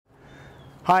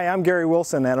Hi, I'm Gary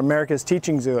Wilson at America's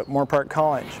Teaching Zoo at Moorpark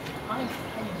College.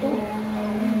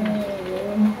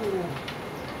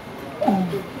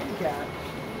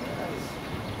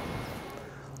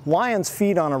 Lions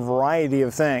feed on a variety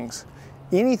of things.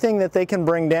 Anything that they can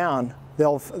bring down,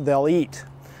 they'll eat.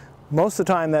 Most of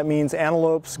the time that means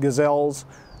antelopes, gazelles,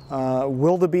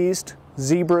 wildebeests,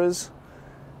 zebras,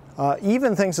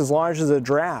 even things as large as a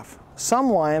giraffe.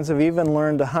 Some lions have even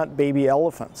learned to hunt baby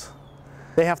elephants.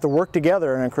 They have to work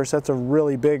together, and of course that's a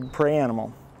really big prey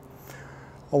animal.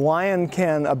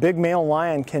 A big male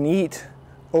lion can eat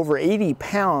over 80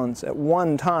 pounds at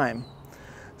one time.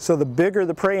 So the bigger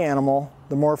the prey animal,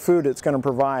 the more food it's going to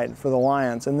provide for the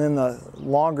lions, and then the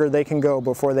longer they can go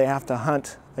before they have to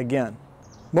hunt again.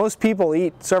 Most people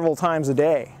eat several times a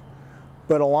day,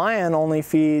 but a lion only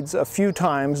feeds a few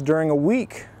times during a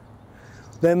week.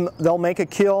 Then they'll make a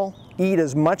kill, eat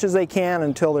as much as they can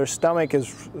until their stomach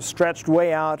is stretched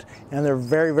way out and they're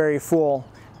very, very full.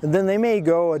 And then they may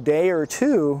go a day or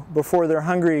two before they're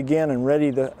hungry again and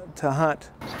ready to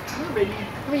hunt. Come on, baby.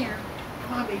 Come here.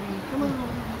 Come on, baby. Come on.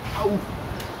 Oh.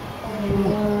 Oh.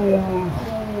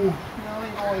 No,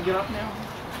 you don't want to get up now?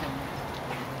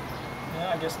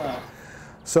 Yeah, I guess not.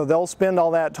 So they'll spend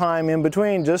all that time in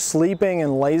between just sleeping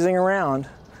and lazing around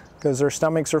because their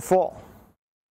stomachs are full.